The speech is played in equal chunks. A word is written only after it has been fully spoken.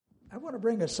want to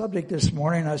bring a subject this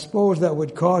morning, I suppose, that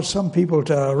would cause some people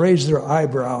to raise their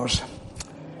eyebrows.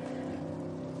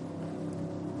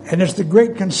 And it's the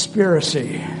great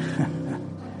conspiracy.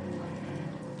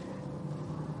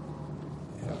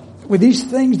 With these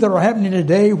things that are happening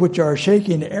today, which are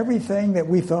shaking everything that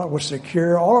we thought was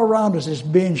secure, all around us is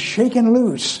being shaken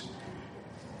loose.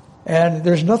 And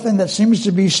there's nothing that seems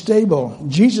to be stable.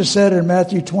 Jesus said in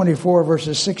Matthew 24,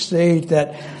 verses 6 to 8,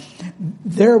 that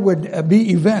there would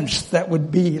be events that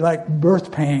would be like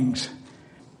birth pangs.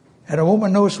 And a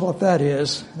woman knows what that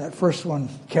is. That first one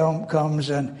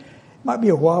comes, and it might be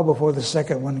a while before the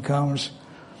second one comes.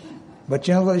 But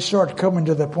they start coming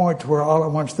to the point where all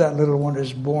at once that little one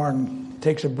is born,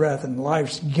 takes a breath, and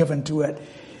life's given to it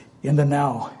in the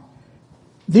now.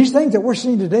 These things that we're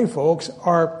seeing today, folks,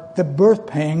 are the birth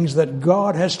pangs that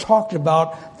God has talked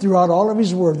about throughout all of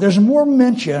His Word. There's more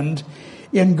mentioned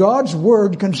in God's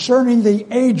Word concerning the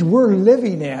age we're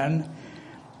living in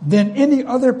than any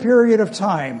other period of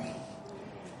time.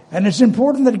 And it's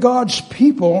important that God's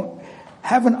people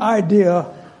have an idea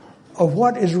of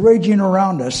what is raging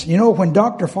around us. You know, when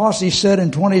Dr. Fauci said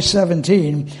in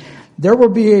 2017, there will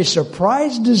be a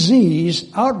surprise disease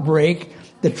outbreak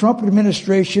the Trump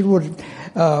administration would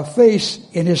face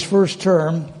in his first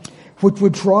term, which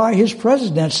would try his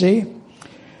presidency,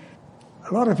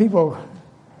 a lot of people,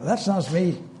 that sounds to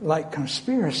me like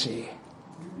conspiracy.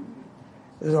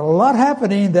 There's a lot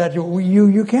happening that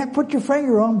you can't put your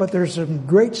finger on, but there's some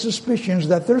great suspicions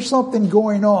that there's something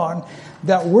going on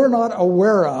that we're not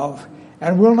aware of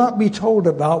and will not be told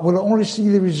about. We'll only see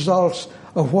the results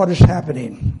of what is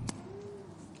happening.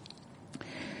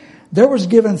 There was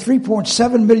given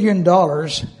 $3.7 million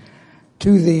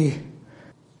to the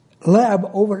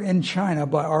lab over in China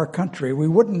by our country. We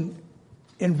wouldn't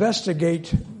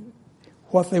investigate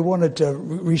what they wanted to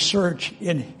research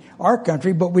in our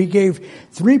country, but we gave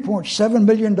 $3.7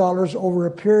 million over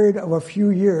a period of a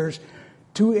few years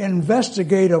to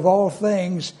investigate, of all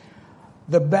things,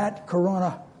 the bat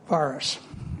coronavirus.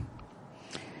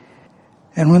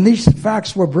 And when these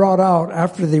facts were brought out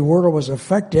after the world was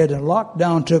affected and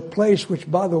lockdown took place,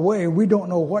 which, by the way, we don't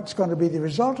know what's going to be the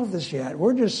result of this yet.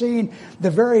 We're just seeing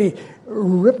the very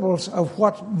ripples of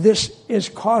what this is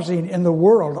causing in the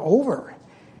world over.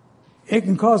 It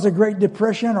can cause a Great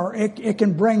Depression, or it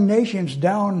can bring nations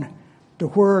down to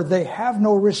where they have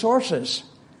no resources.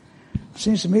 It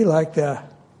seems to me like the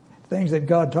things that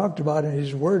God talked about in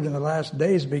His Word in the last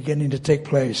days beginning to take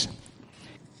place.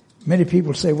 Many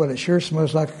people say, well, it sure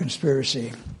smells like a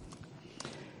conspiracy.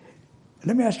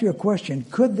 Let me ask you a question.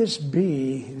 Could this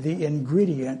be the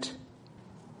ingredient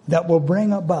that will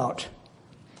bring about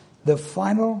the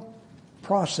final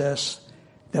process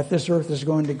that this earth is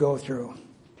going to go through?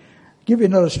 I'll give you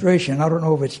an illustration. I don't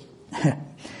know if it's...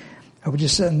 I was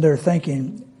just sitting there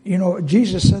thinking,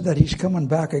 Jesus said that He's coming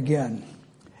back again.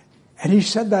 And He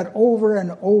said that over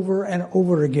and over and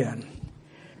over again.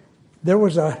 There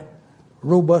was a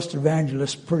robust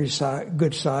evangelist, pretty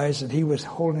good size, and he was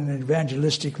holding an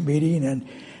evangelistic meeting, and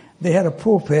they had a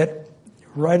pulpit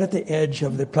right at the edge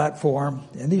of the platform,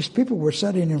 and these people were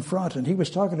sitting in front, and he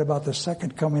was talking about the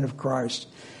second coming of Christ.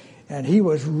 And he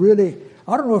was really,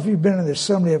 I don't know if you've been in the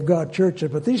Assembly of God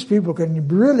churches, but these people can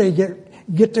really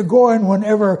get to going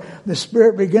whenever the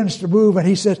Spirit begins to move. And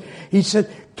he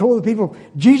told the people,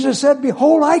 Jesus said,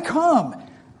 behold, I come.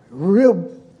 Real,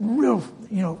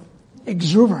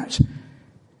 exuberance.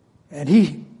 And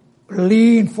he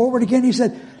leaned forward again. He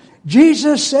said,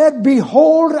 Jesus said,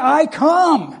 behold, I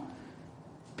come.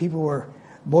 People were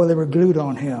glued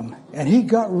on him. And he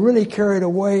got really carried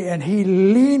away, and he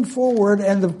leaned forward,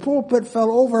 and the pulpit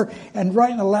fell over and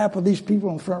right in the lap of these people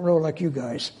in the front row like you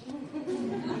guys.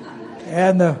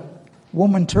 And the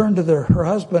woman turned to her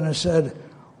husband and said,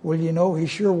 well, he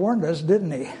sure warned us,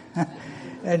 didn't he?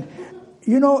 And,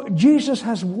 Jesus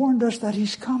has warned us that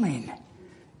He's coming.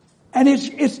 And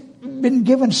it's been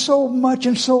given so much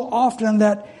and so often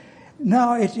that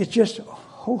now it's just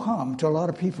ho-hum to a lot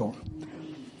of people.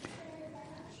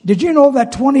 Did you know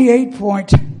that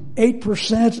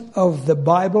 28.8% of the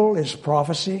Bible is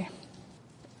prophecy?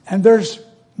 And there's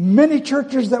many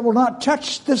churches that will not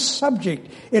touch this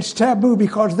subject. It's taboo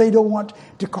because they don't want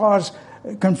to cause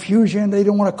confusion. They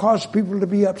don't want to cause people to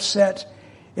be upset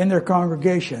in their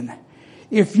congregation.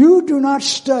 If you do not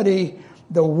study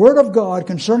the Word of God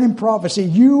concerning prophecy,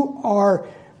 you're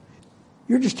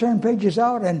just tearing pages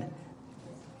out, and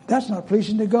that's not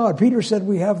pleasing to God. Peter said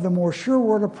we have the more sure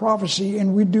word of prophecy,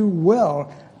 and we do well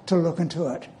to look into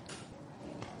it.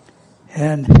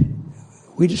 And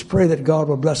we just pray that God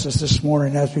will bless us this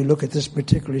morning as we look at this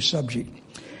particular subject.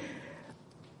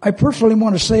 I personally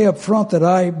want to say up front that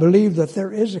I believe that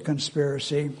there is a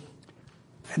conspiracy,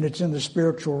 and it's in the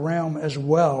spiritual realm as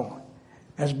well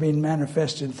as being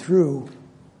manifested through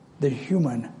the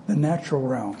natural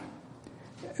realm.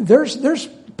 There's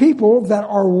people that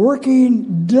are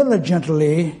working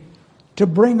diligently to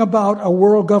bring about a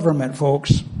world government,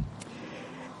 folks.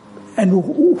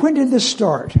 And when did this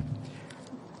start?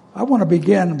 I want to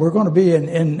begin, we're going to be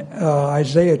in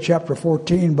Isaiah chapter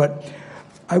 14, but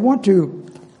I want to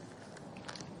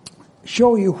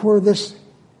show you where this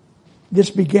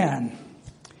began.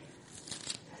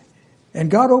 And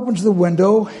God opens the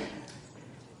window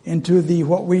into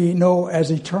what we know as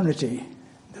eternity.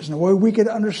 There's no way we could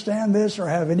understand this or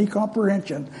have any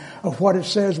comprehension of what it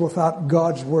says without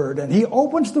God's word. And he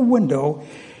opens the window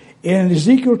in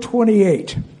Ezekiel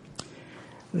 28.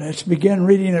 Let's begin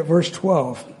reading at verse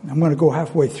 12. I'm going to go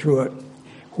halfway through it,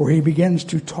 where he begins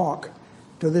to talk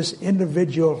to this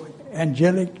individual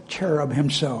angelic cherub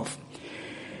himself.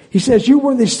 He says, "You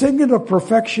were the signet of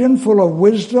perfection, full of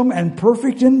wisdom and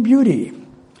perfect in beauty.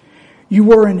 You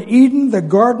were in Eden, the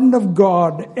garden of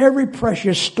God. Every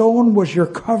precious stone was your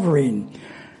covering.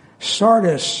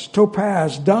 Sardis,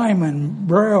 topaz, diamond,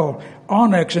 beryl,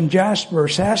 onyx, and jasper,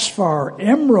 sapphire,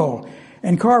 emerald,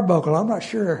 and carbuncle." I'm not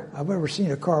sure I've ever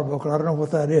seen a carbuncle. I don't know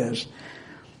what that is.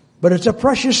 But it's a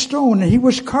precious stone, and he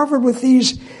was covered with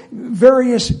these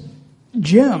various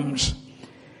gems.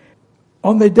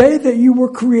 On the day that you were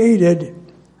created,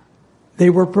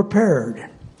 they were prepared.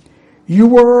 You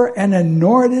were an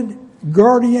anointed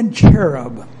guardian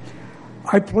cherub.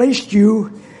 I placed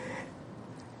you.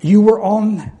 You were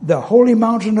on the holy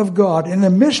mountain of God. In the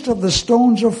midst of the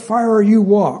stones of fire you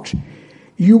walked.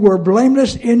 You were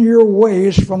blameless in your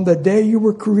ways from the day you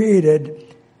were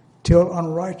created till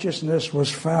unrighteousness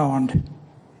was found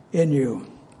in you.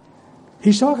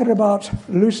 He's talking about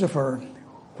Lucifer,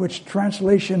 which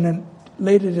translated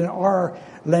in our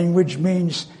language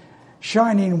means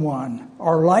shining one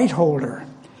or light holder.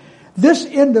 This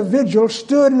individual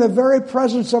stood in the very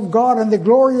presence of God, and the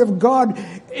glory of God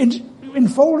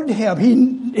enfolded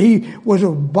him. He was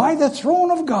by the throne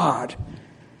of God.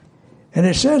 And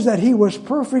it says that he was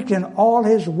perfect in all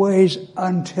his ways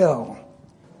until,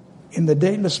 in the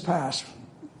dateless past,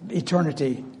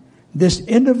 eternity, this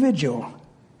individual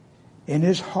in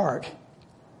his heart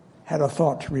had a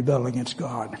thought to rebel against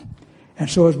God. And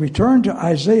so as we turn to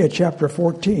Isaiah chapter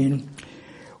 14,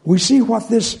 we see what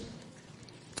this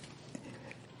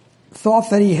thought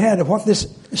that he had, what this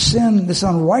sin, this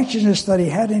unrighteousness that he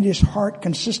had in his heart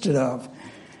consisted of.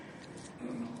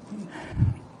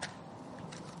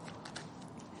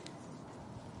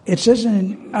 It says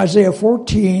in Isaiah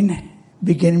 14,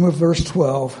 beginning with verse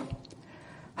 12,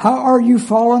 "How are you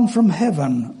fallen from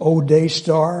heaven, O day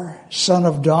star, son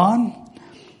of dawn?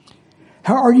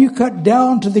 How are you cut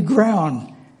down to the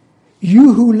ground,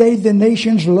 you who laid the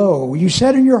nations low? You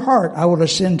said in your heart, I will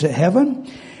ascend to heaven.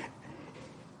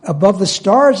 Above the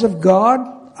stars of God,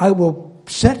 I will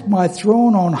set my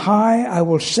throne on high. I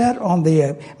will set on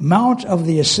the mount of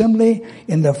the assembly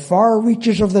in the far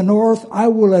reaches of the north. I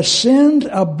will ascend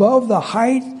above the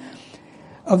height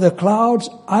of the clouds.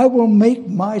 I will make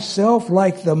myself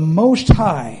like the Most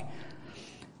High.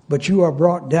 But you are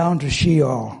brought down to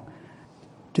Sheol,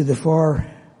 to the far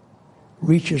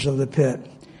reaches of the pit."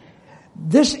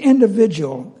 This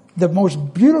individual, the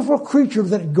most beautiful creature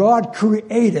that God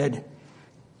created,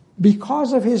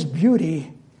 because of his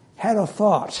beauty, had a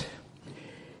thought.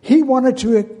 He wanted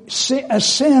to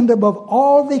ascend above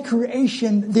all the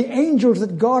creation, the angels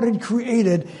that God had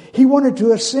created. He wanted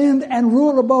to ascend and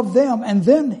rule above them. And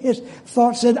then his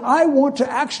thought said, I want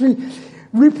to actually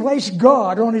replace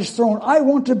God on his throne. I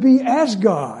want to be as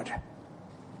God.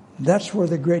 That's where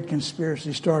the great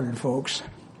conspiracy started, folks.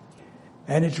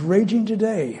 And it's raging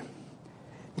today.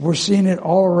 We're seeing it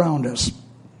all around us.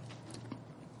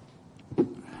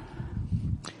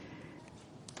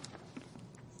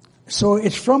 So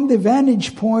it's from the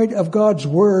vantage point of God's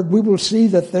Word, we will see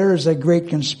that there is a great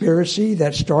conspiracy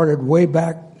that started way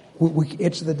back.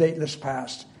 It's the dateless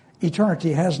past.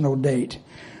 Eternity has no date.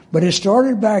 But it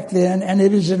started back then, and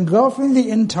it is engulfing the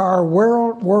entire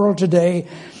world today.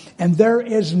 And there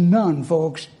is none,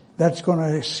 folks, that's going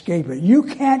to escape it. You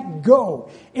can't go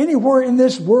anywhere in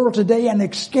this world today and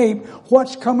escape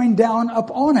what's coming down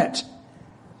upon it.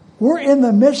 We're in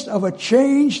the midst of a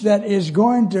change that is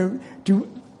going to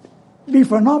be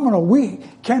phenomenal. We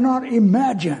cannot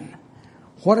imagine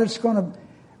what it's going to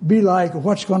be like,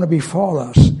 what's going to befall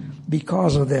us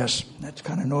because of this. That's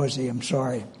kind of noisy, I'm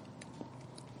sorry.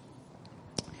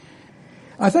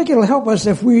 I think it'll help us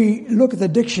if we look at the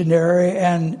dictionary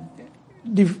and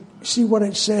see what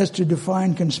it says to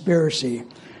define conspiracy.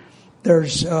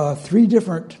 there's 3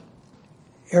 different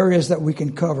areas that we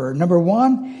can cover. Number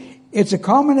 1, it's a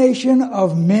combination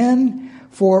of men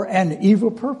for an evil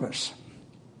purpose.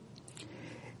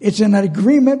 It's an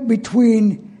agreement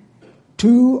between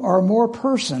 2 or more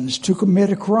persons to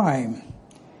commit a crime.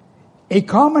 A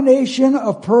combination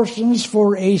of persons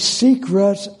for a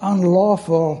secret,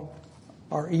 unlawful,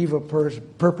 or evil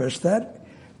purpose. That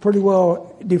pretty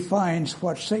well defines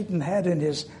what Satan had in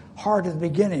his heart at the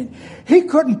beginning. He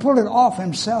couldn't pull it off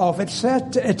himself.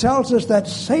 It tells us that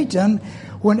Satan,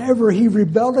 whenever he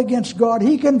rebelled against God,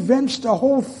 he convinced a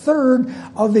whole third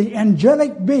of the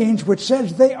angelic beings, which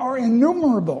says they are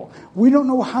innumerable. We don't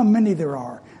know how many there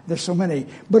are. There's so many.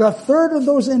 But a third of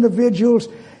those individuals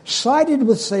sided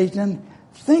with Satan,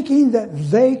 thinking that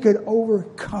they could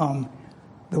overcome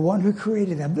the one who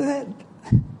created them.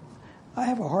 I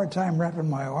have a hard time wrapping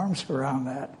my arms around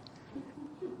that.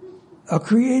 A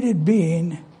created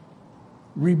being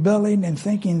rebelling and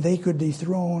thinking they could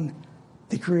dethrone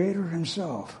the Creator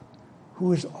himself,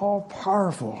 who is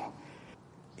all-powerful.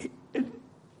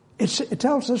 It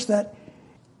tells us that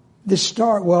the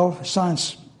star, well,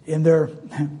 science, in their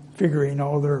figuring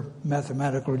all their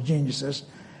mathematical geniuses,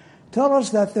 tell us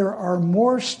that there are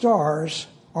more stars,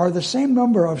 or the same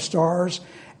number of stars,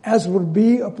 as would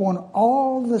be upon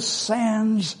all the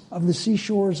sands of the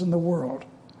seashores in the world.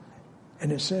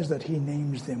 And it says that he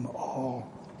names them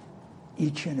all,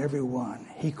 each and every one.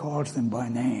 He calls them by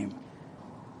name.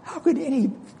 How could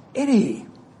any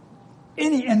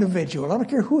individual, I don't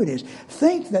care who it is,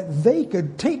 think that they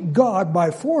could take God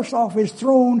by force off his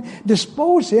throne,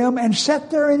 dispose him, and set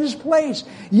there in his place?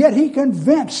 Yet he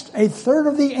convinced a third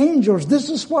of the angels this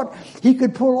is what he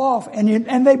could pull off,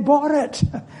 and they bought it.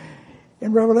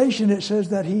 In Revelation it says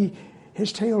that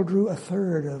his tail drew a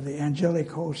third of the angelic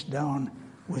host down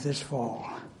with his fall.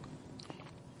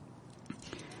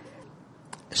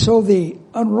 So the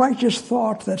unrighteous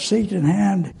thought that Satan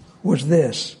had was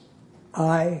this: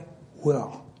 I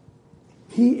will.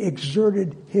 He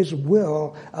exerted his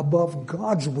will above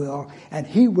God's will, and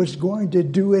he was going to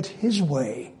do it his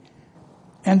way.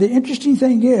 And the interesting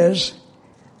thing is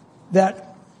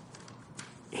that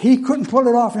he couldn't pull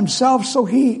it off himself, so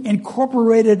he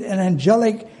incorporated an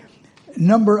angelic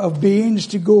number of beings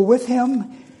to go with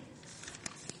him.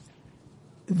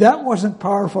 That wasn't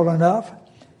powerful enough.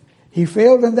 He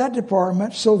failed in that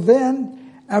department. So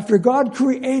then, after God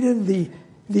created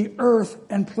the earth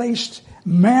and placed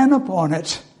man upon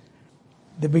it,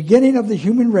 the beginning of the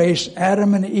human race,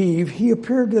 Adam and Eve, he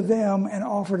appeared to them and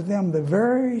offered them the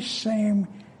very same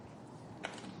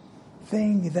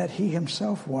thing that he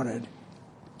himself wanted,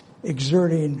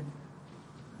 exerting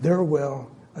their will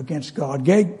against God.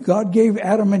 God gave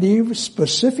Adam and Eve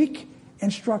specific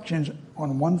instructions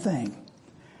on one thing.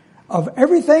 Of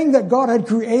everything that God had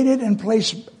created and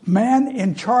placed man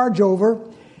in charge over,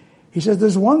 he says,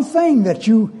 there's one thing that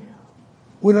you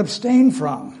would abstain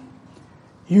from.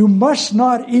 You must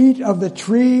not eat of the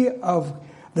tree of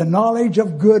the knowledge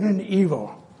of good and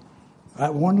evil.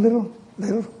 That one little,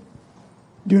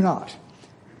 do not.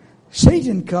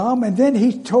 Satan come, and then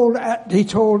he told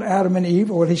Adam and Eve,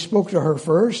 well, he spoke to her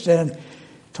first and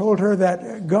told her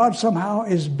that God somehow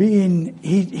is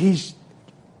he's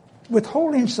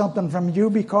withholding something from you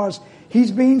because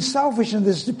he's being selfish in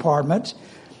this department.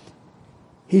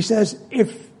 He says,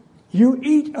 if you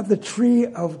eat of the tree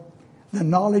of the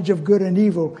knowledge of good and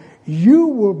evil, you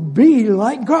will be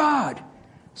like God.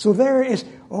 So there is,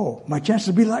 my chance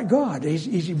to be like God.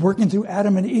 He's working through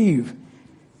Adam and Eve.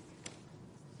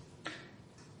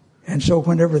 And so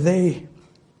whenever they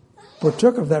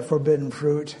partook of that forbidden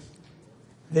fruit,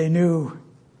 they knew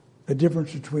the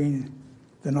difference between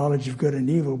the knowledge of good and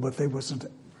evil, but they wasn't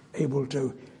able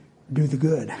to do the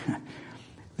good.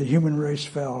 The human race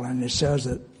fell, and it says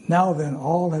that now then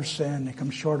all have sinned and come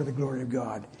short of the glory of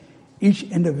God. Each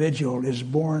individual is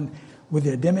born with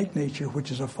the Adamic nature,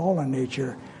 which is a fallen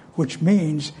nature, which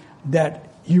means that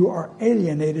you are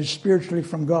alienated spiritually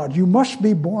from God. You must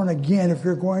be born again if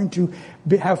you're going to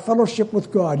have fellowship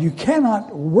with God. You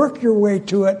cannot work your way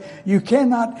to it. You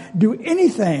cannot do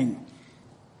anything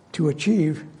to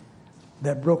achieve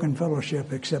that broken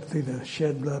fellowship except through the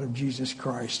shed blood of Jesus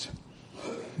Christ.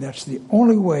 That's the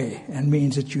only way and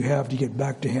means that you have to get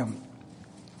back to him.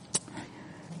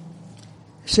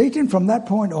 Satan from that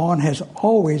point on has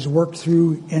always worked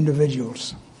through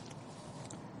individuals.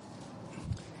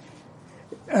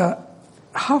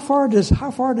 How far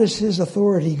does his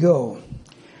authority go?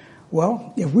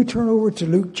 Well, if we turn over to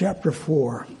Luke chapter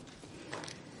 4,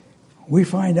 we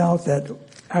find out that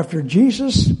after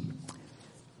Jesus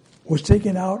was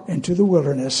taken out into the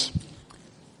wilderness,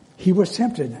 he was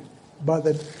tempted by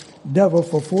the devil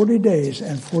for 40 days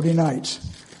and 40 nights.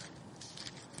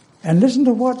 And listen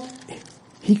to what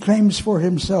he claims for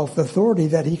himself, the authority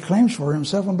that he claims for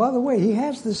himself. And by the way, he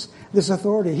has this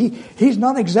authority. He's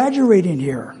not exaggerating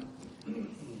here.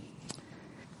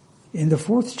 In the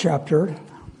 4th chapter,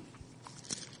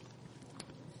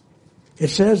 it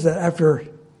says that after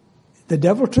the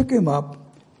devil took him up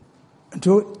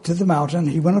to the mountain,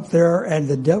 he went up there and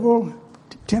the devil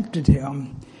tempted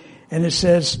him. And it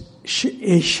says,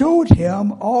 he showed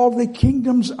him all the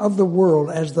kingdoms of the world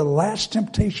as the last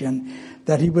temptation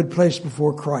that he would place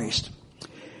before Christ.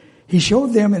 He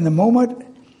showed them in the moment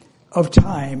of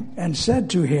time and said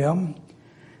to him,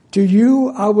 to you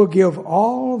I will give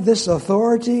all this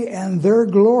authority and their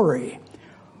glory,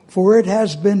 for it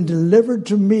has been delivered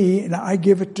to me, and I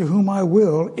give it to whom I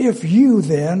will. If you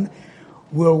then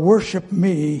will worship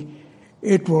me,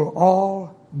 it will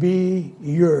all be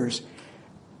yours.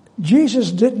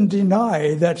 Jesus didn't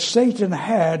deny that Satan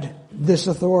had this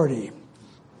authority.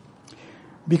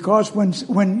 Because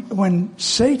when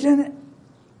Satan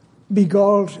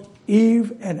beguiled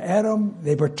Eve and Adam,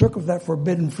 they partook of that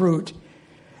forbidden fruit,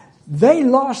 they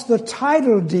lost the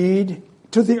title deed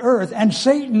to the earth, and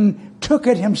Satan took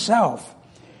it himself.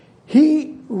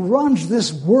 He runs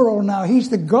this world now. He's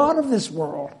the God of this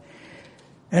world.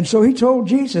 And so he told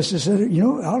Jesus, he said,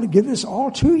 I'll give this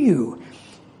all to you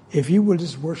if you will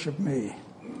just worship me.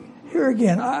 Here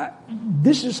again,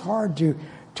 this is hard to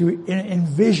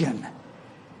envision.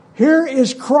 Here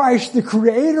is Christ, the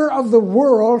creator of the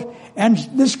world, and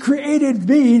this created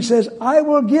being says, I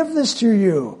will give this to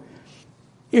you.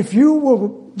 If you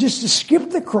will just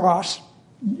skip the cross,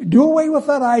 do away with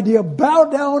that idea, bow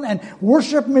down and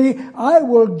worship me, I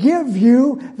will give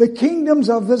you the kingdoms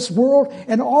of this world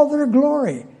and all their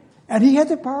glory. And he had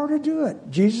the power to do it.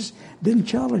 Jesus didn't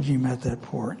challenge him at that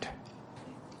point.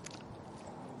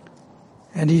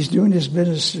 And he's doing his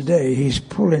business today. He's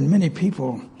pulling many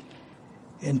people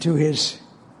into his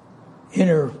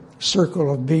inner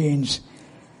circle of beings.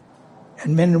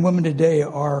 And men and women today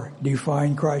are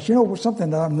defying Christ.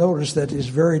 Something that I've noticed that is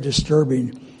very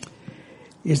disturbing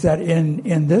is that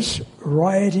in this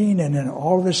rioting and in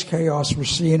all this chaos we're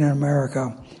seeing in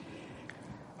America,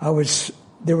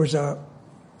 there was a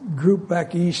group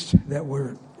back east that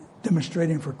were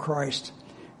demonstrating for Christ.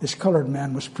 This colored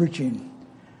man was preaching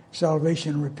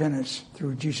salvation and repentance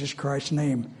through Jesus Christ's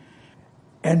name.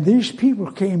 And these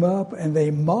people came up and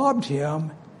they mobbed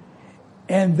him,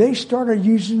 and they started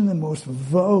using the most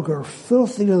vulgar,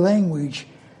 filthy language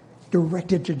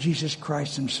directed to Jesus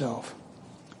Christ himself.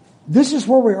 This is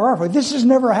where we are. This has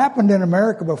never happened in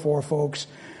America before, folks.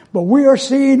 But we are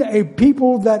seeing a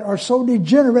people that are so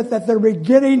degenerate that they're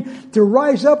beginning to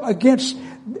rise up against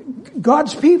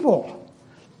God's people.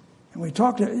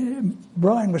 And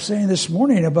Brian was saying this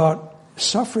morning about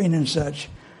suffering and such.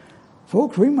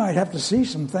 Folks, we might have to see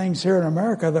some things here in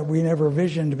America that we never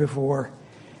visioned before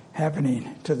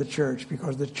happening to the church,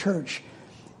 because the church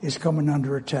is coming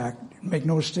under attack. Make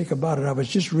no mistake about it. I was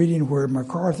just reading where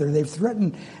MacArthur, they've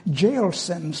threatened jail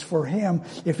sentence for him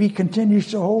if he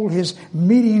continues to hold his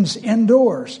meetings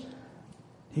indoors.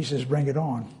 He says, bring it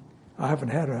on. I haven't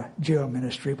had a jail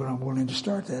ministry, but I'm willing to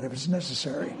start that if it's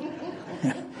necessary.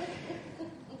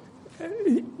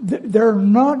 They're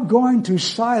not going to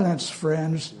silence,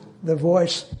 friends, the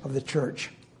voice of the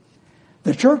church.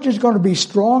 The church is going to be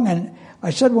strong, and I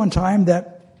said one time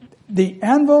that the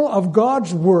anvil of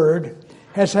God's word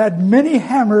has had many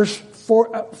hammers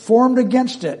formed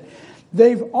against it.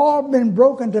 They've all been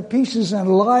broken to pieces and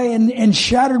lie in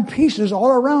shattered pieces all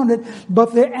around it,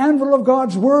 but the anvil of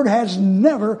God's word has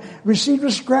never received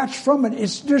a scratch from it.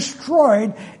 It's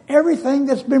destroyed everything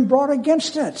that's been brought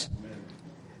against it.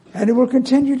 And it will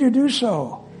continue to do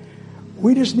so.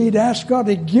 We just need to ask God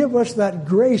to give us that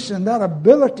grace and that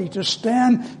ability to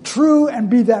stand true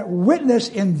and be that witness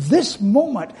in this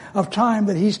moment of time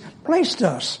that He's placed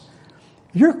us.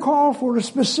 You're called for a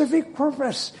specific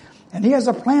purpose, and He has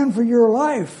a plan for your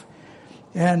life.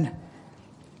 And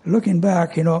looking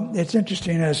back, it's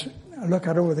interesting as I look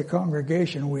out over the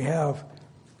congregation, we have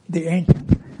the ancient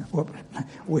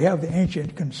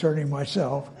concerning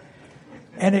myself.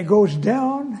 And it goes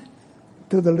down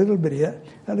to the little bitty, that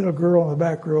little girl in the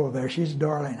back row there. She's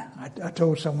darling. I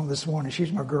told someone this morning,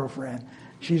 she's my girlfriend.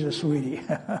 She's a sweetie.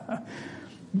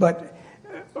 But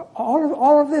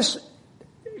all of this,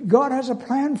 God has a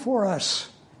plan for us.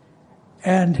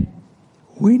 And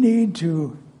we need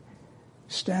to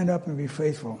stand up and be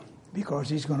faithful, because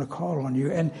He's going to call on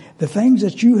you. And the things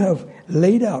that you have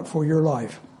laid out for your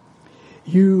life,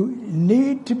 you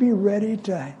need to be ready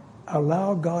to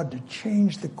allow God to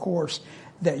change the course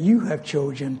that you have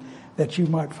chosen that you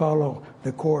might follow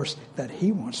the course that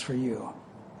he wants for you.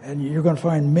 And you're going to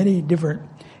find many different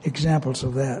examples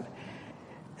of that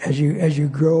as you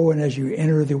grow and as you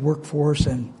enter the workforce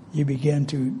and you begin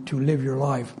to live your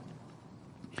life.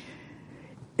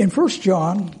 In 1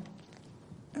 John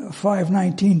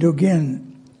 5:19, to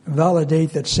again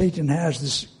validate that Satan has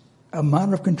this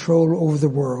amount of control over the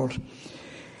world,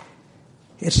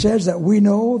 it says that we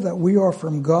know that we are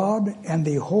from God and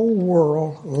the whole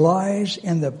world lies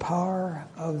in the power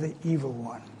of the evil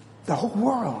one. The whole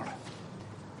world.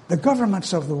 The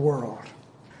governments of the world.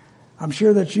 I'm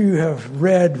sure that you have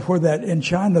read where that in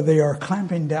China they are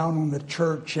clamping down on the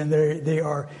church and they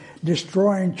are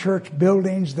destroying church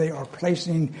buildings. They are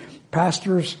placing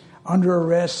pastors under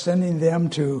arrest, sending them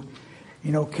to,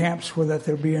 camps where that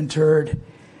they'll be interred.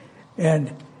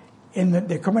 And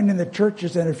they're coming in the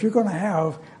churches, and if you're going to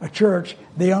have a church,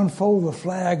 they unfold the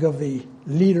flag of the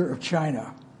leader of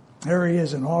China. There he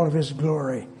is in all of his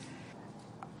glory.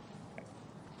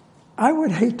 I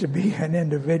would hate to be an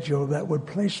individual that would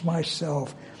place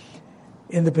myself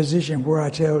in the position where I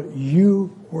tell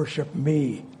you worship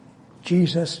me.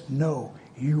 Jesus, no,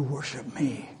 you worship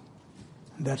me.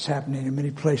 That's happening in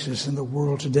many places in the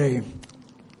world today.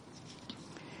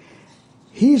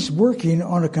 He's working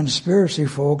on a conspiracy,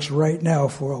 folks, right now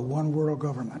for a one-world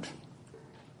government.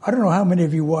 I don't know how many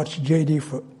of you watch J.D.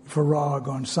 Farag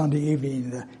on Sunday evening,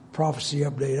 the prophecy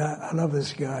update. I love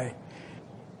this guy.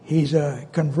 He's a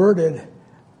converted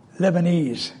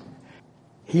Lebanese.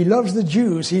 He loves the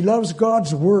Jews. He loves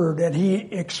God's word, and he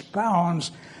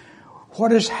expounds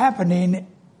what is happening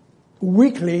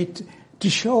weekly to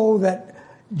show that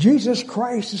Jesus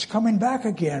Christ is coming back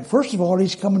again. First of all,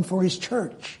 he's coming for his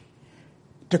church,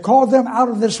 to call them out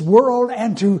of this world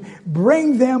and to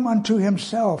bring them unto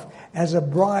himself as a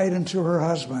bride unto her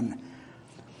husband.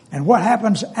 And what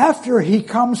happens after he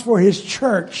comes for his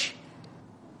church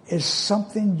is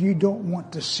something you don't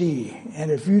want to see. And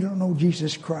if you don't know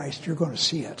Jesus Christ, you're going to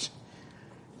see it.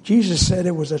 Jesus said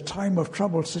it was a time of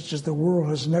trouble such as the world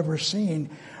has never seen,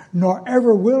 nor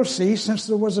ever will see since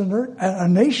there was a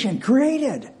nation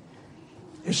created.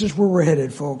 This is where we're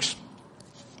headed, folks.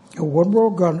 A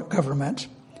one-world government,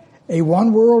 a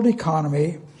one-world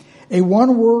economy, a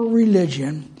one-world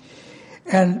religion,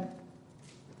 and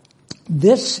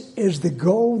this is the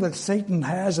goal that Satan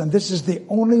has, and this is the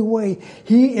only way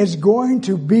he is going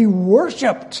to be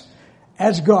worshipped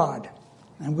as God.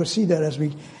 And we'll see that as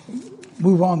we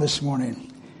move on this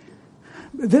morning.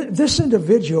 This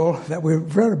individual that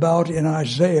we've read about in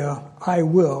Isaiah,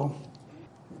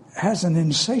 has an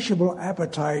insatiable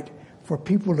appetite for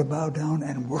people to bow down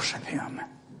and worship him.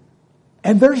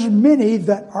 And there's many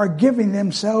that are giving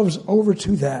themselves over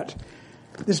to that.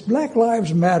 This Black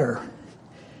Lives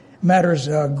Matters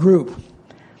group,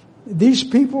 these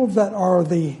people that are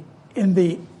the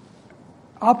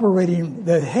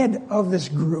head of this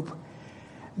group,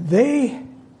 they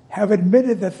have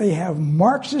admitted that they have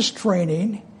Marxist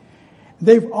training.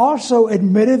 They've also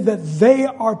admitted that they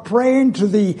are praying to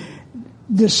the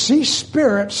deceased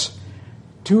spirits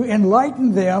to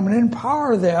enlighten them and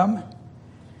empower them.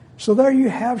 So there you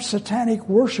have satanic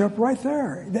worship right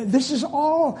there. This is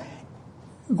all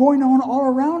going on all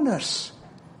around us.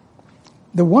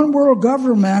 The one world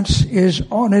government is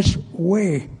on its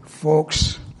way,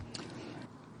 folks.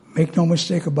 Make no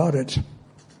mistake about it.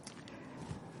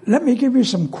 Let me give you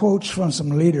some quotes from some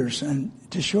leaders and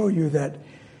to show you that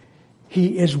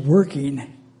he is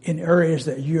working in areas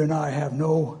that you and I have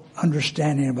no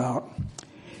understanding about.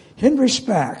 Henry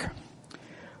Spack,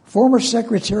 former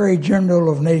Secretary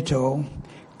General of NATO,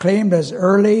 claimed as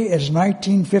early as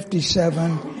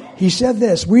 1957, he said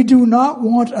this: "We do not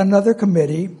want another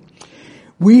committee.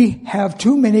 We have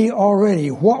too many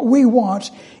already. What we want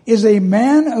is a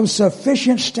man of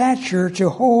sufficient stature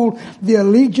to hold the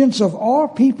allegiance of all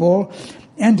people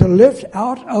and to lift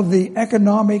out of the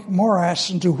economic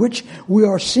morass into which we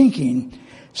are sinking.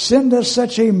 Send us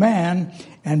such a man,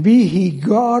 and be he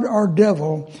God or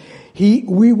devil,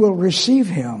 we will receive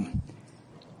him."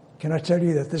 Can I tell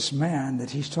you that this man that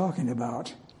he's talking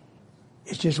about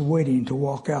is just waiting to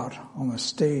walk out on the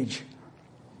stage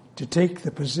to take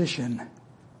the position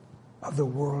of the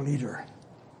world leader?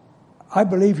 I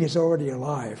believe he's already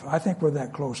alive. I think we're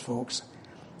that close, folks.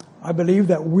 I believe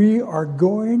that we are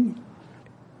going,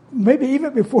 maybe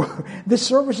even before this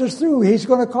service is through, he's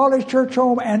going to call his church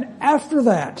home, and after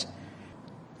that,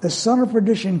 the son of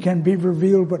perdition can be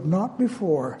revealed, but not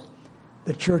before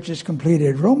the church is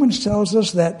completed. Romans tells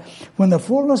us that when the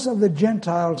fullness of the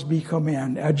Gentiles be come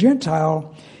in, a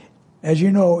Gentile, as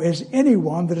you know, is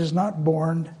anyone that is not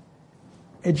born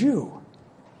a Jew.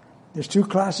 There's two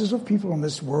classes of people in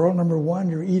this world. Number one,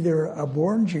 you're either a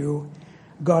born Jew,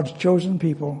 God's chosen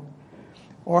people,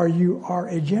 or you are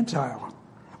a Gentile.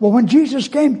 Well, when Jesus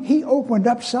came, he opened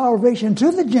up salvation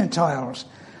to the Gentiles.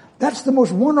 That's the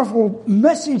most wonderful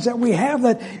message that we have,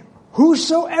 that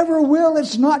whosoever will,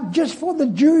 it's not just for the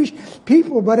Jewish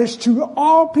people, but it's to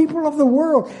all people of the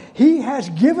world. He has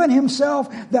given himself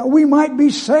that we might be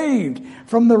saved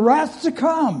from the wrath to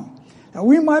come, that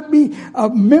we might be a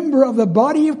member of the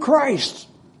body of Christ.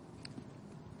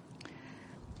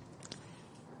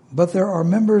 But there are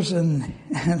members in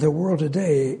the world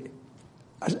today,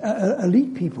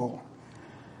 elite people.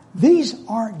 These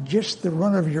aren't just the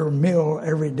run-of-your-mill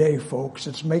everyday folks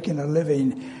that's making a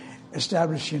living,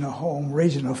 establishing a home,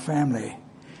 raising a family.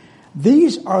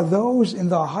 These are those in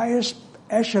the highest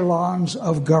echelons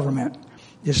of government,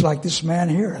 just like this man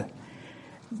here.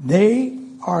 They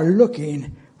are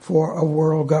looking for a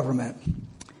world government.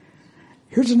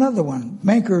 Here's another one.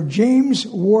 Banker James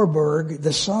Warburg,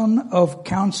 the son of a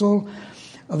Council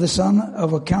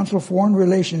Foreign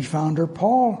Relations founder,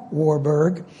 Paul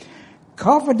Warburg,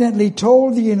 confidently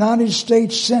told the United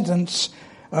States Senate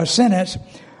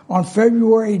on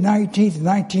February 19th,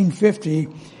 1950,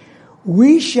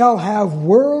 "We shall have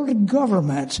world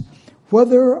government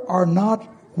whether or not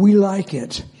we like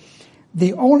it.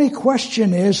 The only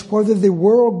question is whether the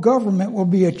world government will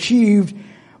be achieved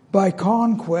by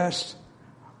conquest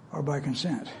or by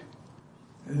consent."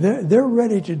 They're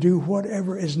ready to do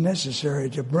whatever is necessary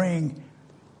to bring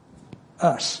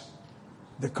us,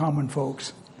 the common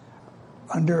folks,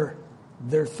 under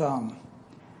their thumb.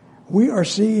 We are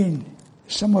seeing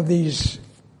some of these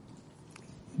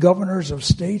governors of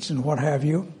states and what have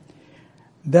you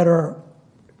that are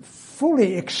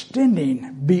fully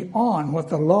extending beyond what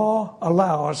the law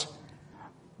allows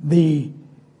the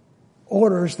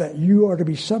orders that you are to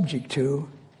be subject to,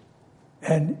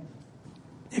 and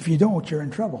if you don't, you're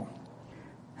in trouble.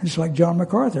 It's like John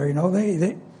MacArthur,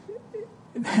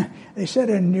 they said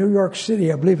in New York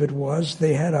City, I believe it was,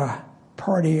 they had a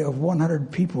party of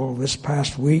 100 people this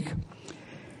past week,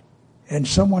 and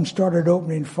someone started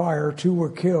opening fire. 2 were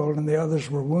killed and the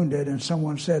others were wounded, and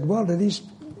someone said, well, do these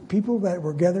people that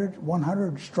were gathered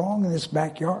 100 strong in this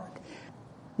backyard,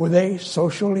 were they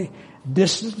socially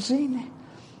distancing?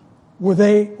 Were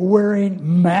they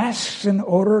wearing masks in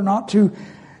order not to,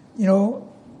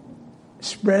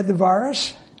 spread the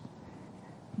virus?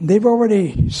 They've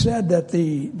already said that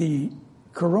the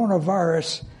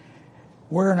coronavirus,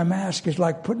 wearing a mask is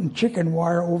like putting chicken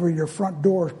wire over your front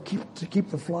door to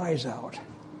keep the flies out.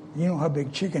 You know how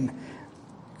big chicken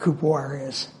coop wire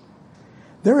is.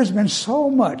 There has been so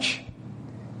much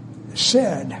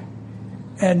said,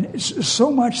 and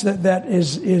so much that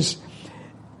is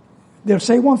they'll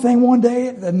say one thing one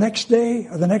day, the next day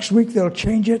or the next week they'll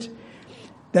change it,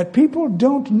 that people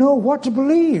don't know what to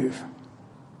believe.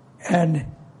 And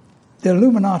the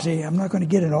Illuminati, I'm not going to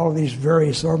get into all of these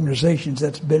various organizations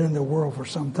that's been in the world for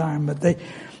some time, but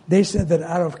they said that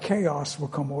out of chaos will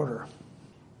come order.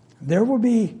 There will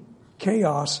be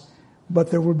chaos,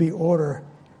 but there will be order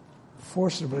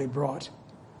forcibly brought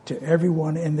to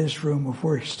everyone in this room if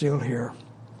we're still here.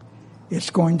 It's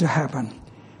going to happen.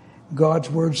 God's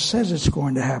word says it's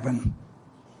going to happen.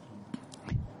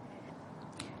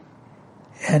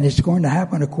 And it's going to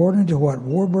happen according to what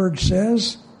Warburg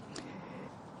says,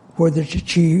 whether it's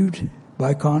achieved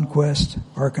by conquest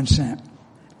or consent.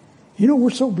 We're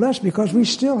so blessed because we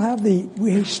still have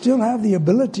the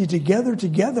ability to gather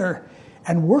together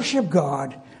and worship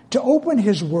God, to open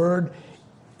His Word,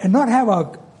 and not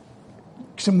have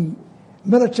some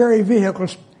military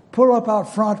vehicles pull up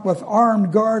out front with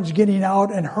armed guards getting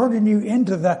out and herding you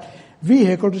into that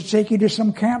vehicle to take you to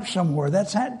some camp somewhere.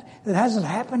 That hasn't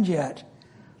happened yet,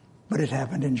 but it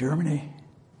happened in Germany.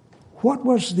 What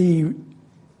was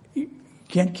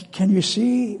Can you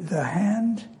see the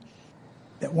hand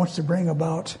that wants to bring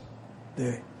about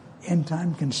the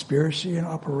end-time conspiracy and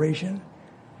operation?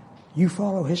 You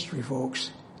follow history, folks.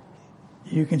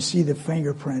 You can see the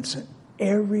fingerprints in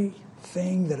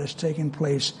everything that has taken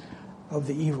place of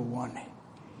the evil one.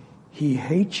 He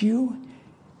hates you.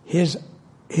 His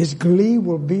glee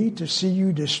will be to see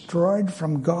you destroyed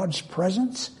from God's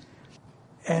presence.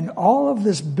 And all of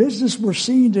this business we're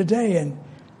seeing today, and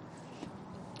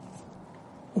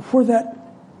for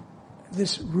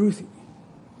this Ruth,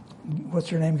 what's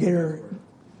her name, Gator,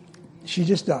 she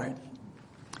just died.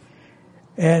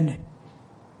 And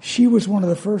she was one of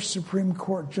the first Supreme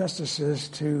Court justices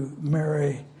to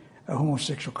marry a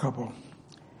homosexual couple.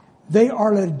 They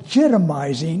are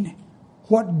legitimizing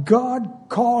what God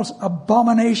calls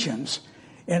abominations.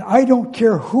 And I don't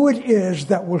care who it is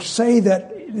that will say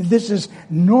that this is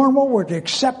normal. We're to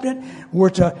accept it. We're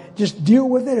to just deal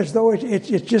with it as though it's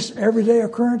just everyday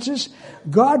occurrences.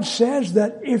 God says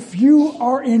that if you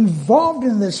are involved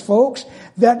in this, folks,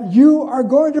 that you are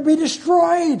going to be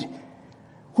destroyed.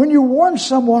 When you warn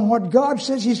someone what God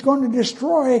says He's going to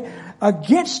destroy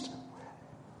against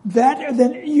that,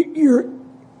 then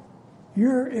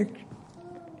you're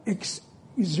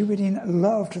exhibiting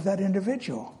love to that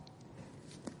individual.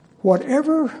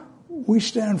 Whatever we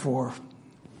stand for,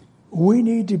 we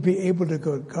need to be able to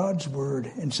go to God's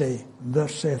Word and say,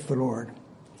 thus saith the Lord.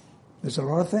 There's a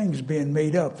lot of things being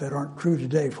made up that aren't true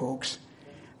today, folks,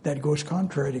 that goes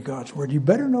contrary to God's Word. You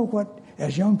better know what,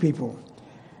 as young people,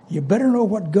 you better know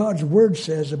what God's Word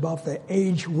says about the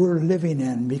age we're living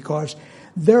in, because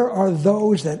there are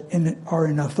those that are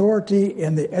in authority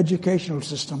in the educational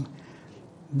system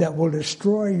that will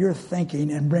destroy your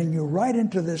thinking and bring you right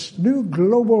into this new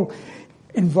global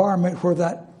environment where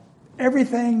that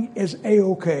everything is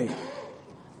A-OK.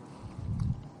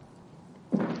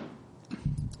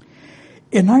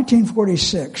 In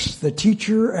 1946, The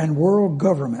Teacher and World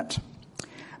Government,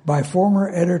 by former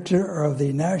editor of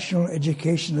the National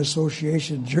Education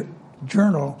Association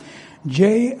Journal,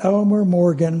 J. Elmer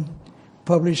Morgan,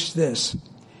 published this.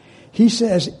 He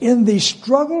says, in the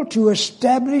struggle to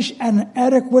establish an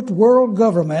adequate world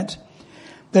government,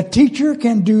 the teacher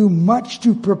can do much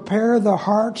to prepare the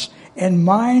hearts and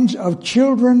minds of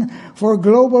children for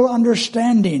global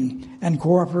understanding and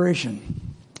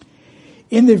cooperation.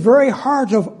 In the very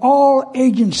heart of all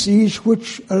agencies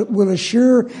which will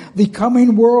assure the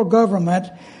coming world government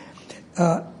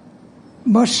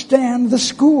must stand the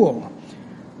school,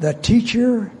 the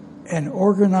teacher, and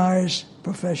organized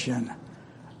profession,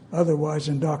 otherwise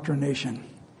indoctrination,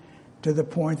 to the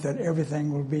point that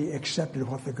everything will be accepted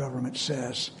what the government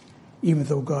says, even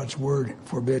though God's Word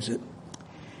forbids it.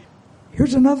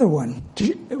 Here's another one.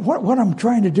 What I'm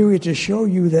trying to do is to show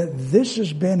you that this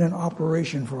has been in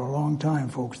operation for a long time,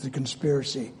 folks, the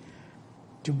conspiracy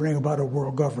to bring about a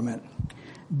world government.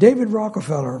 David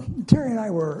Rockefeller, Terry and I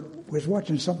was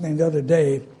watching something the other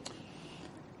day,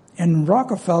 and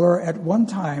Rockefeller at one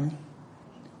time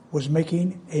was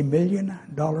making $1 million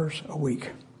a week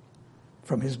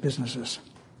from his businesses.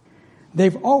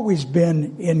 They've always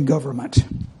been in government.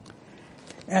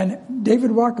 And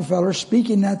David Rockefeller,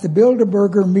 speaking at the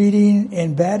Bilderberger meeting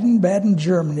in Baden-Baden,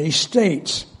 Germany,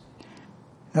 states,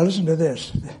 now listen to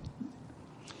this,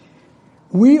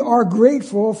 we are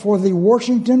grateful for the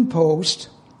Washington Post,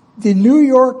 the New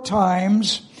York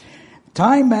Times,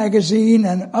 Time Magazine,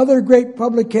 and other great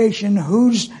publications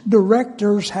whose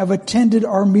directors have attended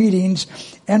our meetings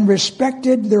and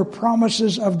respected their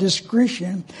promises of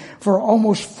discretion for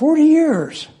almost 40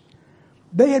 years.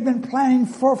 They had been planning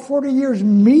for 40 years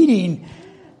meeting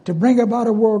to bring about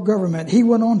a world government. He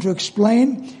went on to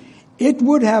explain, it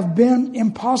would have been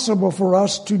impossible for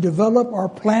us to develop our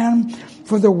plan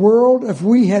for the world if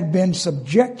we had been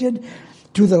subjected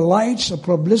to the lights of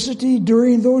publicity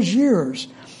during those years.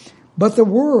 But the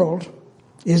world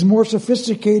is more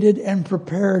sophisticated and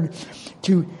prepared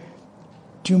to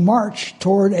march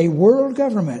toward a world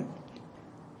government.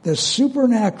 The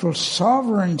supernatural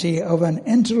sovereignty of an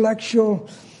intellectual,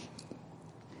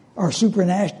 or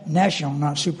supranational,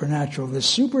 not supernatural, the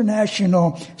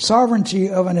supranational sovereignty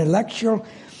of an intellectual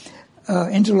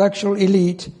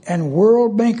elite and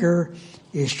world banker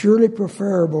is surely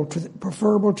preferable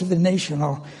to the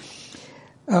national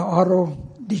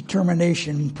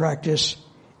auto-determination practice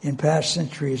in past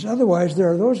centuries. Otherwise,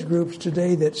 there are those groups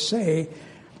today that say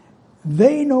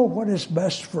they know what is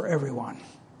best for everyone.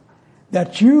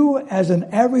 That you, as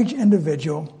an average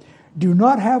individual, do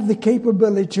not have the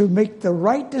capability to make the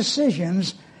right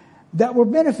decisions that will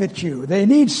benefit you. They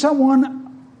need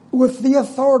someone with the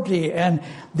authority and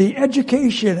the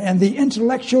education and the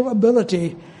intellectual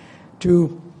ability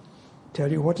to tell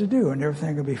you what to do, and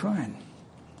everything will be fine.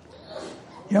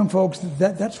 Young folks,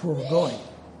 that's where we're going.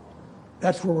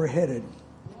 That's where we're headed.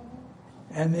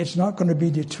 And it's not going to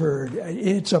be deterred.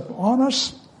 It's upon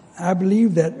us. I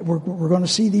believe that we're going to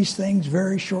see these things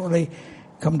very shortly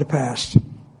come to pass.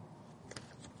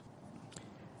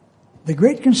 The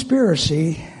great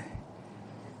conspiracy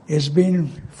is being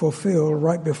fulfilled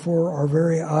right before our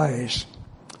very eyes.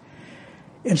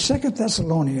 In 2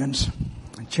 Thessalonians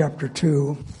chapter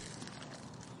 2,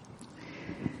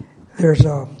 there's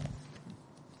a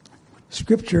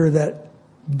scripture that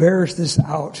bears this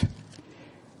out.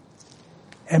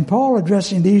 And Paul,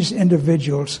 addressing these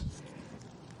individuals,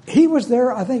 he was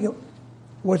there, I think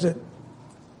was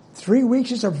 3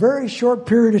 weeks? It's a very short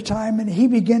period of time, and he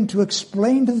began to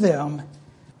explain to them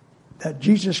that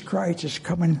Jesus Christ is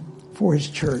coming for his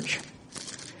church.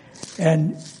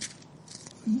 And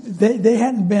they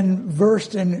hadn't been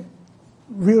versed in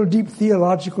real deep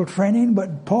theological training,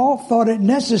 but Paul thought it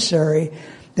necessary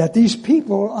that these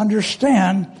people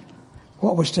understand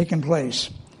what was taking place.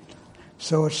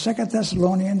 So it's 2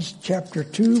 Thessalonians chapter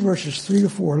 2, verses 3 to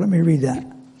 4. Let me read that.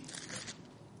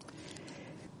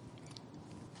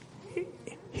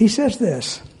 He says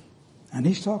this, and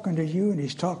he's talking to you and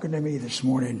he's talking to me this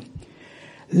morning.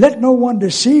 Let no one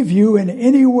deceive you in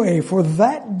any way, for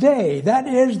that day, that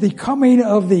is the coming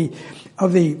of the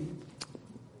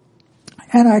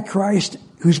Antichrist,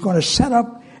 who's going to set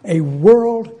up a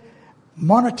world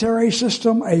monetary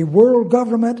system, a world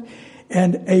government,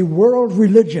 and a world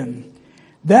religion.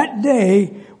 That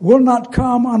day will not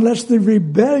come unless the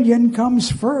rebellion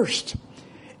comes first,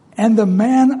 and the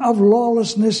man of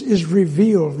lawlessness is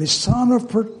revealed, the son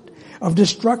of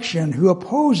destruction, who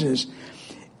opposes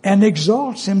and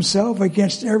exalts himself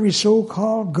against every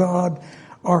so-called God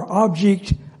or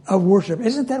object of worship.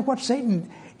 Isn't that what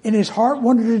Satan in his heart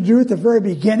wanted to do at the very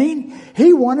beginning?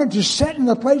 He wanted to sit in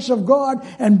the place of God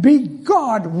and be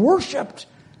God, worshipped,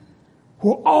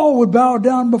 where all would bow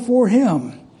down before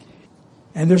him.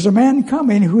 And there's a man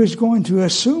coming who is going to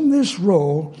assume this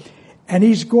role, and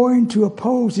he's going to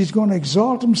oppose, he's going to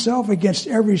exalt himself against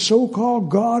every so-called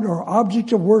God or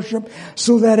object of worship,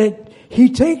 so that he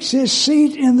takes his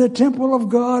seat in the temple of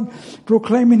God,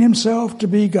 proclaiming himself to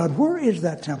be God. Where is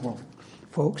that temple,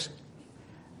 folks?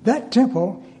 That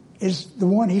temple is the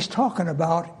one he's talking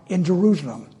about in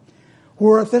Jerusalem,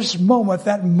 where at this moment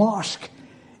that mosque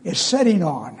is setting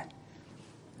on.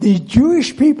 The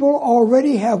Jewish people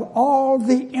already have all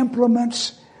the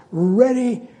implements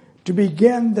ready to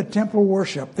begin the temple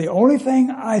worship. The only thing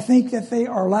I think that they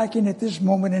are lacking at this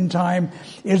moment in time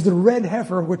is the red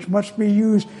heifer, which must be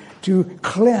used to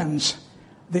cleanse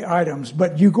the items.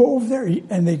 But you go over there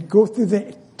and they go through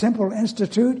the Temple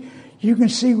Institute, you can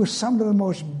see with some of the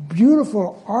most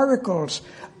beautiful articles,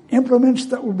 implements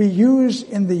that will be used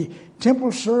in the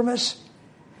temple service.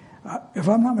 If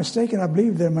I'm not mistaken, I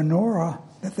believe the menorah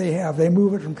that they have, they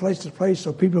move it from place to place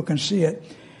so people can see it.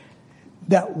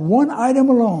 That one item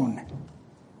alone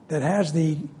that has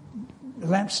the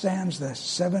lampstands, the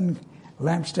 7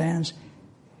 lampstands,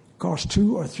 costs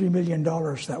 $2 or $3 million,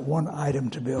 that one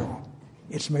item to build.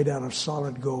 It's made out of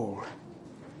solid gold.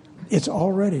 It's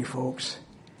all ready, folks.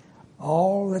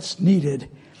 All that's needed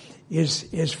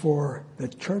is for the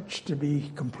church to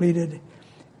be completed,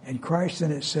 and Christ,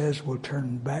 then it says, will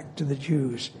turn back to the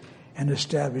Jews and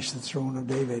establish the throne of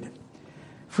David.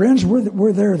 Friends,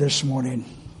 we're there this morning.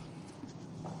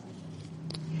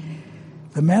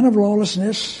 The man of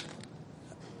lawlessness,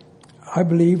 I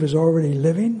believe, is already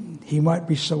living. He might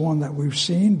be someone that we've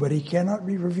seen, but he cannot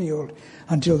be revealed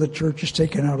until the church is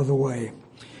taken out of the way.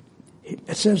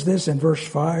 It says this in verse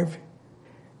 5,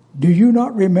 do you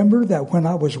not remember that when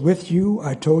I was with you,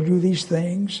 I told you these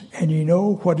things, and you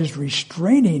know what is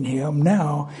restraining him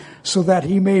now, so that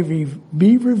he may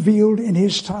be revealed in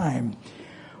his time?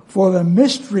 For the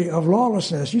mystery of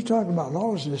lawlessness, you're talking about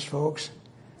lawlessness, folks.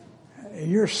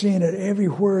 You're seeing it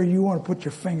everywhere you want to put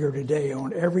your finger today,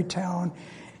 on every town,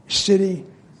 city,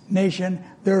 nation.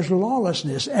 There's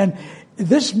lawlessness. And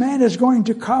this man is going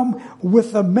to come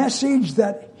with a message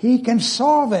that he can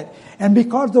solve it. And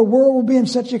because the world will be in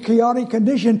such a chaotic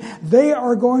condition, they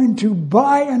are going to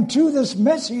buy into this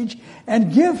message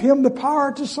and give him the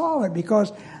power to solve it,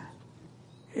 because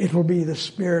it will be the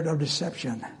spirit of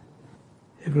deception.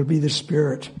 It will be the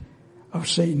spirit of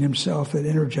Satan himself that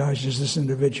energizes this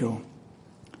individual.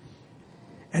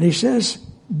 And he says,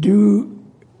 do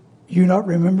you not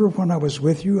remember when I was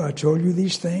with you, I told you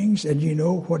these things, and you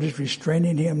know what is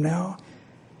restraining him now?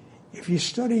 If you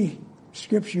study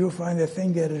Scripture, you'll find the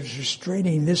thing that is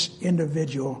restraining this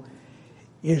individual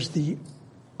is the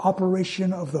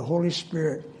operation of the Holy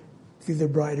Spirit through the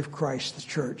bride of Christ, the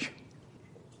church.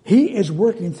 He is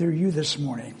working through you this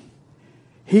morning.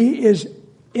 He is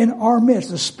in our midst,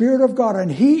 the Spirit of God, and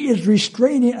he is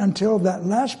restraining until that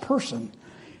last person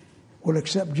will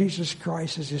accept Jesus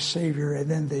Christ as his Savior, and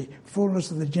then the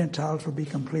fullness of the Gentiles will be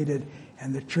completed,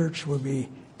 and the church will be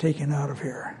taken out of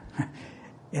here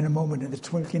in a moment, in the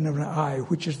twinkling of an eye,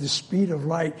 which is the speed of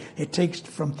light. It takes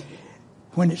from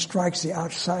when it strikes the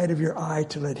outside of your eye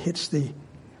till it hits the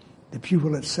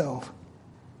pupil itself.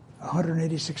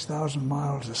 186,000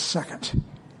 miles a second.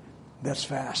 That's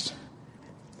fast.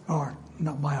 Or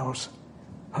not miles,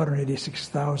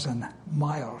 186,000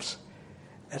 miles.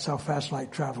 That's how fast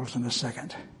light travels in a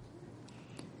second.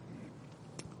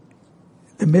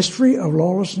 The mystery of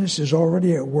lawlessness is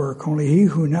already at work. Only he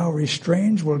who now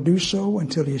restrains will do so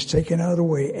until he is taken out of the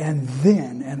way. And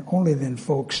then, and only then,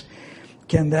 folks,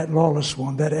 can that lawless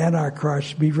one, that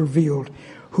Antichrist, be revealed,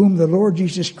 whom the Lord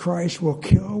Jesus Christ will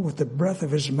kill with the breath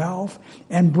of his mouth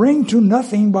and bring to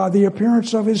nothing by the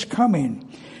appearance of his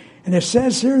coming. And it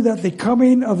says here that the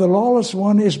coming of the lawless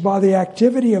one is by the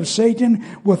activity of Satan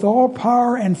with all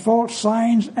power and false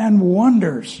signs and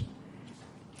wonders.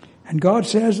 And God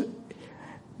says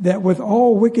that with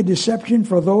all wicked deception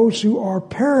for those who are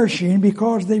perishing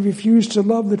because they refuse to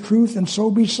love the truth and so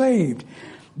be saved.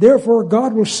 Therefore,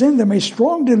 God will send them a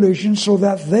strong delusion so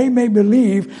that they may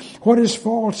believe what is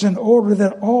false, in order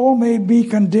that all may be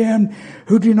condemned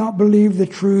who do not believe the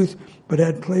truth but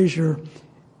had pleasure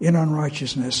in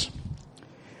unrighteousness.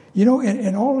 You know,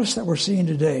 in all this that we're seeing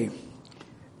today,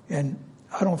 and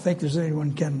I don't think there's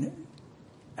anyone can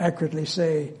accurately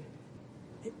say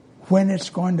when it's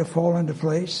going to fall into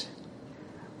place,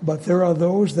 but there are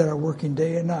those that are working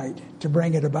day and night to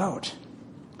bring it about.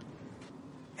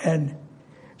 And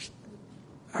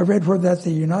I read where that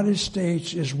the United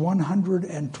States is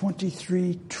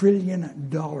 $123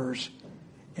 trillion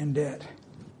in debt.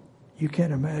 You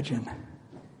can't imagine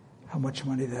how much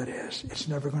money that is. It's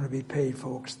never going to be paid,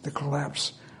 folks. The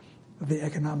collapse of the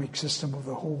economic system of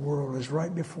the whole world is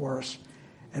right before us,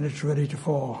 and it's ready to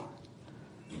fall.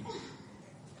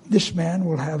 This man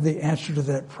will have the answer to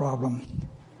that problem.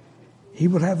 He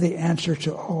will have the answer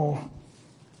to all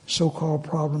so-called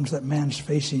problems that man's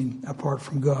facing apart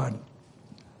from God.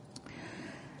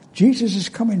 Jesus is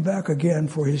coming back again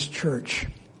for his church.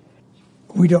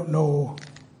 We don't know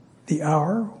the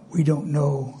hour. We don't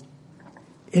know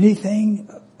anything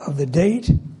of the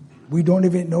date. We don't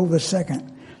even know the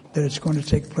second that it's going to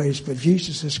take place. But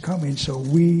Jesus is coming, so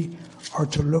we are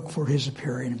to look for his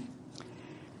appearing.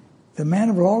 The man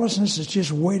of lawlessness is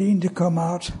just waiting to come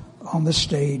out on the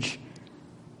stage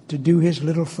to do his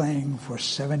little thing for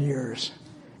 7 years.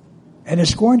 And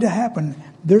it's going to happen.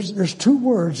 There's two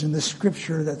words in the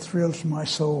scripture that thrills my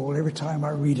soul every time I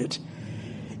read it.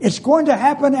 It's going to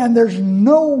happen, and there's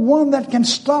no one that can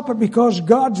stop it, because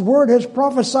God's word has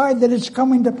prophesied that it's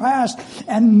coming to pass,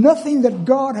 and nothing that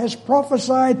God has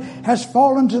prophesied has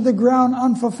fallen to the ground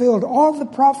unfulfilled. All the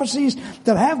prophecies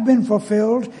that have been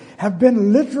fulfilled have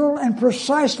been literal and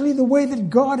precisely the way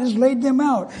that God has laid them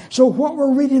out. So what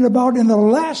we're reading about in the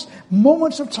last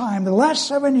moments of time, the last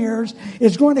 7 years,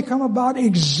 is going to come about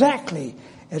exactly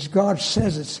as God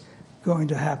says it's going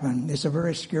to happen. It's a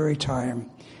very scary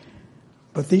time.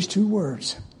 But these two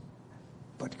words,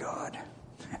 but God.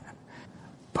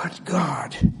 But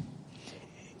God.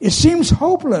 It seems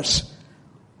hopeless,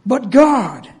 but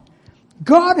God.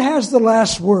 God has the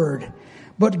last word.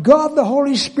 But God, the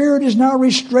Holy Spirit, is now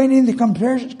restraining the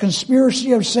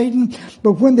conspiracy of Satan.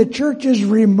 But when the church is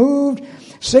removed,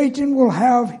 Satan will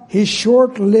have his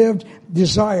short-lived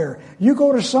desire. You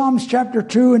go to Psalms chapter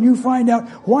 2 and you find out,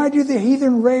 why do the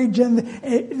heathen rage and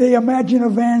they imagine a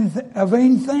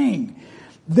vain thing?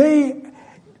 They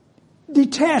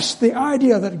detest the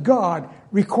idea that God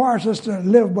requires us to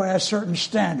live by a certain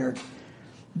standard.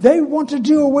 They want to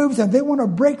do away with it. They want to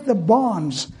break the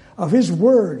bonds of his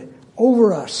word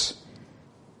over us.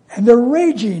 And they're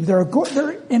raging. They're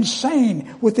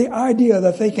insane with the idea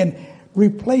that they can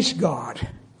replace God.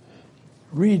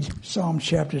 Read Psalm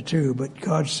chapter 2. But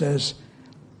God says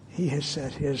he has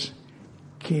set his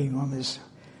king on this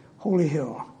holy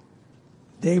hill.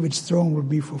 David's throne will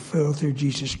be fulfilled through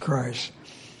Jesus Christ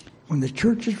when the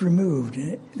church is removed.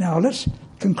 Now let's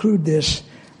conclude this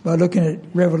by looking at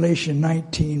Revelation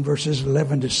 19, verses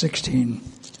 11 to 16.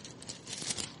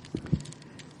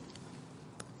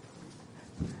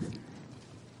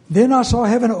 Then I saw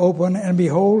heaven open, and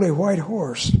behold, a white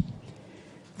horse.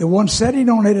 The one sitting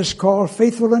on it is called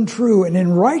Faithful and True, and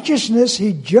in righteousness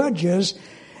he judges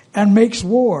and makes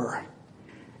war.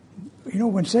 You know,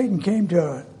 when Satan came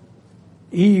to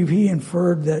Eve, he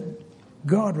inferred that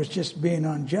God was just being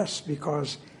unjust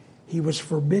because he was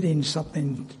forbidding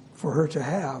something for her to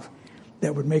have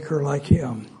that would make her like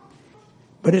him.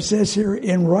 But it says here,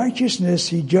 in righteousness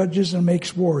he judges and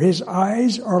makes war. His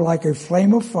eyes are like a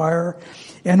flame of fire,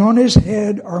 and on his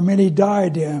head are many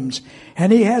diadems.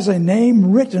 And he has a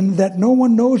name written that no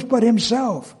one knows but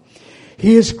himself.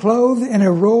 He is clothed in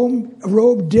a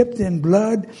robe dipped in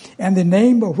blood, and the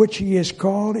name by which he is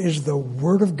called is the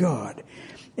Word of God.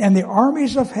 And the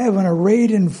armies of heaven, arrayed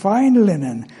in fine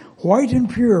linen, white and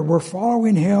pure, were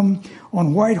following him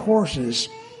on white horses.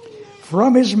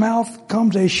 From his mouth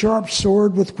comes a sharp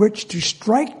sword with which to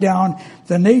strike down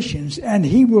the nations, and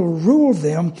he will rule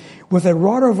them with a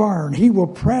rod of iron. He will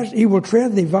tread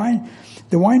the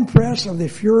winepress of the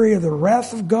fury of the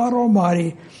wrath of God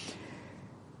Almighty.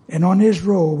 And on his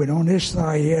robe and on his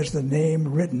thigh he has the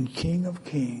name written, King of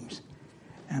Kings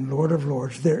and Lord of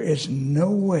Lords. There is no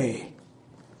way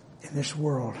in this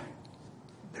world,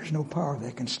 there's no power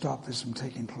that can stop this from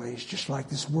taking place. Just like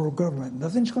this world government,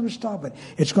 nothing's going to stop it.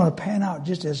 It's going to pan out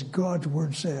just as God's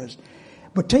Word says.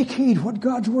 But take heed what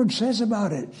God's Word says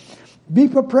about it. Be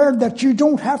prepared that you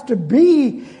don't have to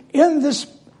be in this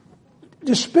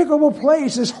despicable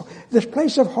place, this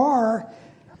place of horror.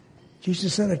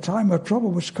 Jesus said a time of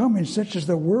trouble was coming, such as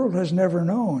the world has never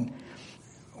known.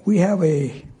 We have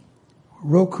a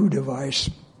Roku device,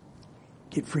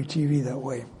 get free TV that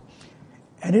way,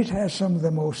 and it has some of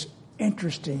the most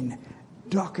interesting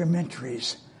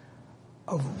documentaries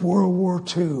of World War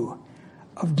II,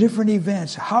 of different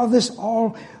events, how this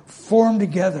all formed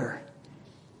together.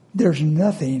 There's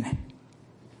nothing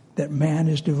that man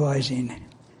is devising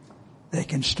that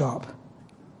can stop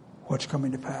what's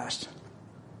coming to pass.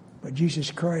 But Jesus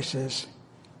Christ says,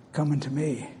 come unto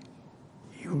me.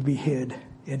 You will be hid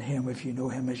in him if you know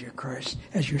him as your Christ,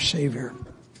 as your Savior.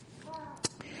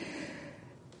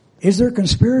 Is there a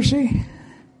conspiracy?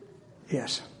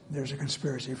 Yes, there's a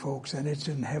conspiracy, folks, and it's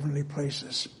in heavenly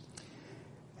places.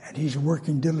 And he's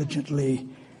working diligently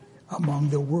among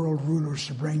the world rulers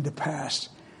to bring to pass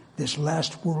this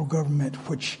last world government,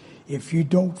 which if you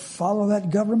don't follow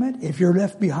that government, if you're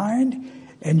left behind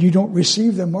and you don't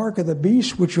receive the mark of the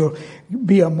beast, which will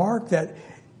be a mark that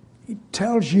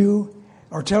tells you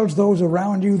or tells those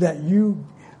around you that you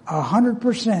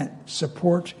 100%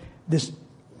 support this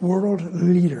world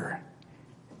leader,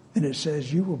 then it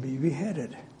says you will be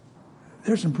beheaded.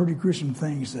 There's some pretty gruesome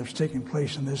things that have taken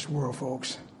place in this world,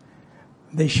 folks.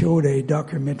 They showed a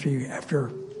documentary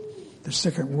after the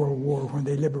Second World War when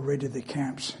they liberated the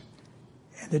camps,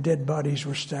 and the dead bodies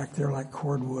were stacked there like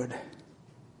cordwood.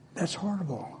 That's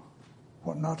horrible,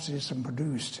 what Nazism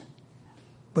produced.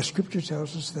 But Scripture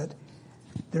tells us that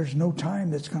there's no time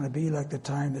that's going to be like the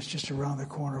time that's just around the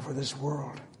corner for this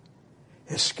world.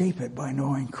 Escape it by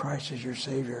knowing Christ as your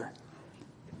Savior.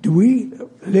 Do we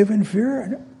live in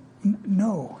fear?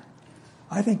 No.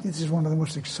 I think this is one of the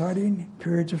most exciting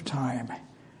periods of time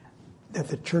that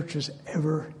the church has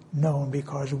ever known,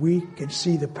 because we can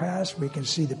see the past, we can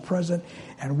see the present,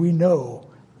 and we know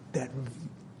that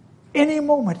any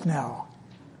moment now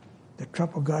the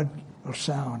trump of God will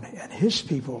sound and his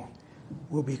people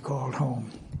will be called home.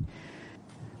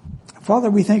 Father,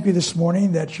 we thank you this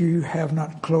morning that you have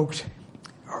not cloaked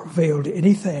or veiled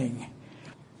anything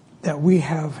that we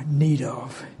have need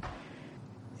of.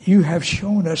 You have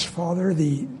shown us, Father,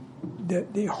 the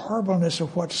horribleness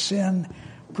of what sin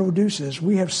produces.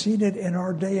 We have seen it in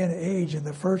our day and age, in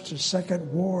the First and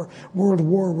Second World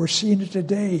War. We're seeing it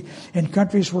today in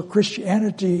countries where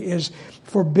Christianity is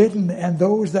forbidden, and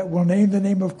those that will name the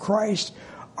name of Christ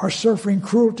are suffering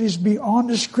cruelties beyond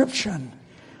description.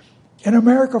 In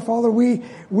America, Father,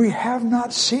 we have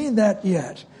not seen that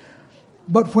yet.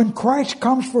 But when Christ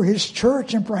comes for his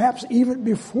church, and perhaps even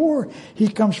before he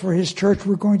comes for his church,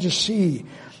 we're going to see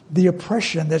the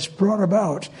oppression that's brought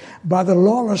about by the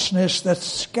lawlessness that's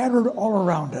scattered all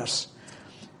around us.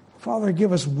 Father,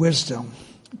 give us wisdom.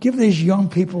 Give these young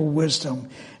people wisdom.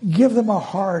 Give them a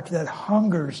heart that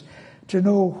hungers to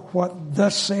know what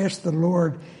thus saith the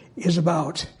Lord is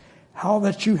about. How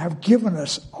that you have given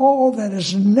us all that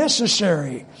is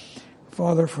necessary,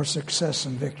 Father, for success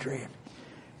and victory.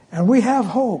 And we have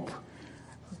hope.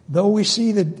 Though we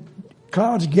see the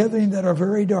clouds gathering that are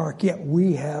very dark, yet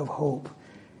we have hope.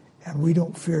 And we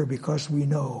don't fear, because we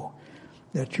know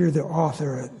that you're the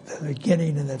author, the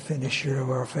beginning and the finisher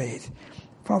of our faith.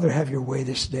 Father, have your way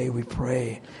this day, we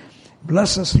pray.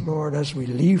 Bless us, Lord, as we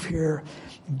leave here.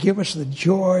 Give us the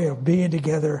joy of being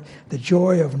together, the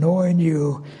joy of knowing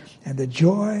you, and the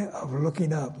joy of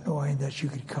looking up, knowing that you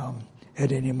could come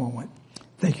at any moment.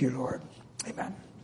 Thank you, Lord. Amen.